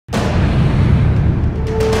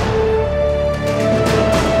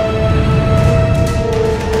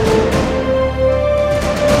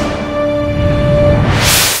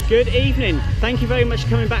Good evening. Thank you very much for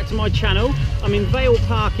coming back to my channel. I'm in Vale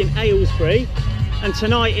Park in Aylesbury, and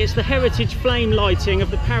tonight it's the heritage flame lighting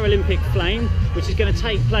of the Paralympic flame, which is going to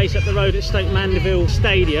take place up the road at Stoke Mandeville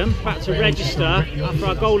Stadium. About to register for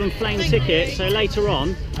our golden flame ticket, so later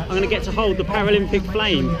on I'm going to get to hold the Paralympic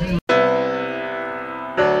flame.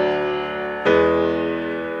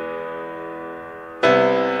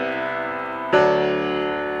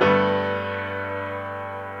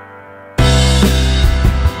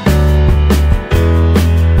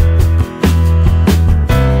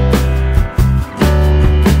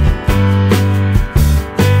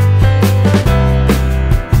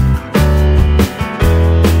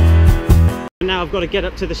 Now I've got to get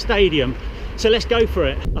up to the stadium, so let's go for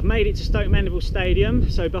it. I've made it to Stoke Mandeville Stadium,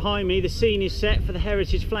 so behind me the scene is set for the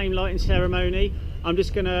heritage flame lighting ceremony. I'm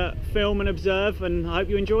just going to film and observe, and I hope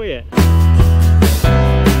you enjoy it.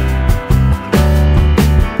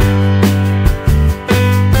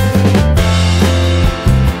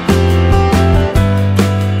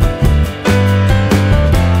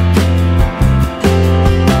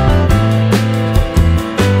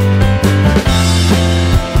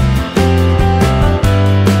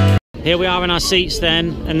 Here we are in our seats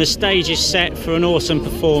then, and the stage is set for an awesome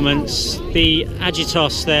performance. The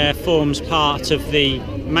agitos there forms part of the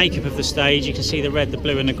makeup of the stage. You can see the red, the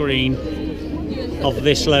blue and the green of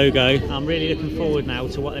this logo. I'm really looking forward now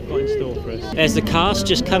to what they've got in store for us. There's the cast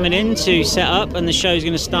just coming in to set up, and the show's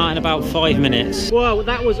going to start in about 5 minutes. Well,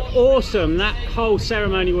 that was awesome. That whole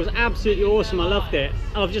ceremony was absolutely awesome. I loved it.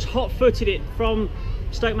 I've just hot-footed it from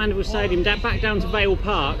Stoke Mandeville Stadium back down to Vale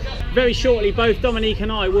Park. Very shortly, both Dominique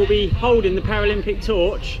and I will be holding the Paralympic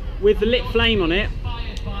torch with the lit flame on it.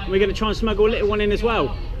 We're going to try and smuggle a little one in as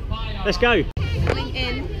well. Let's go. Coming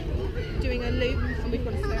in, doing a loop, and we've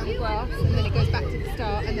got to stay on the grass, and then it goes back to the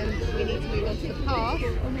start, and then we need to move on to the path,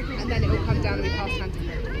 and then it will come down and we pass hand to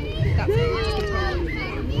hand. That's it, just a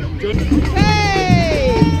tour. Good. Hey!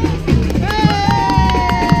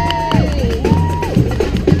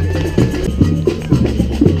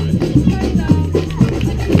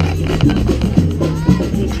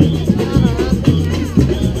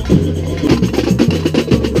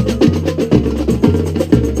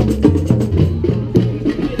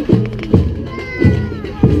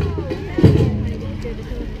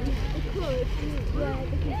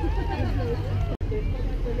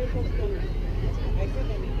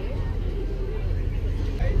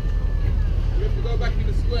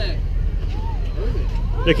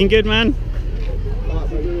 Looking good, man. Here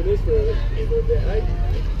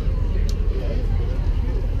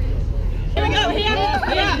we go, here.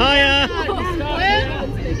 Hiya. There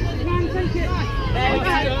we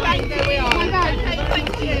go. There we are.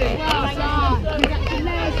 Thank you. Well done.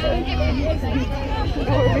 Congratulations.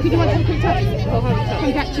 Did you want some quick touch?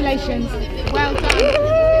 Congratulations. Well done.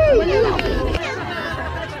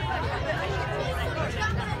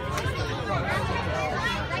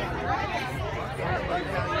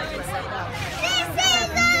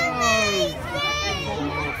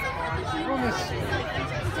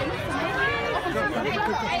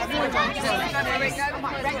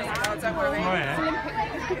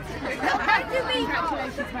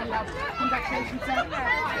 Congratulations, my love. Congratulations, sir.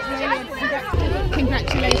 Brilliant.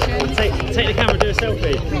 Congratulations. Take the camera, do a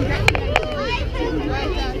selfie.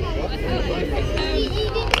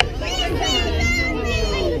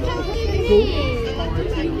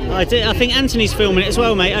 I think Anthony's filming it as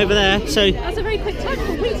well, mate, over there. So that's a very quick touch.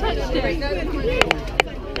 We touched it.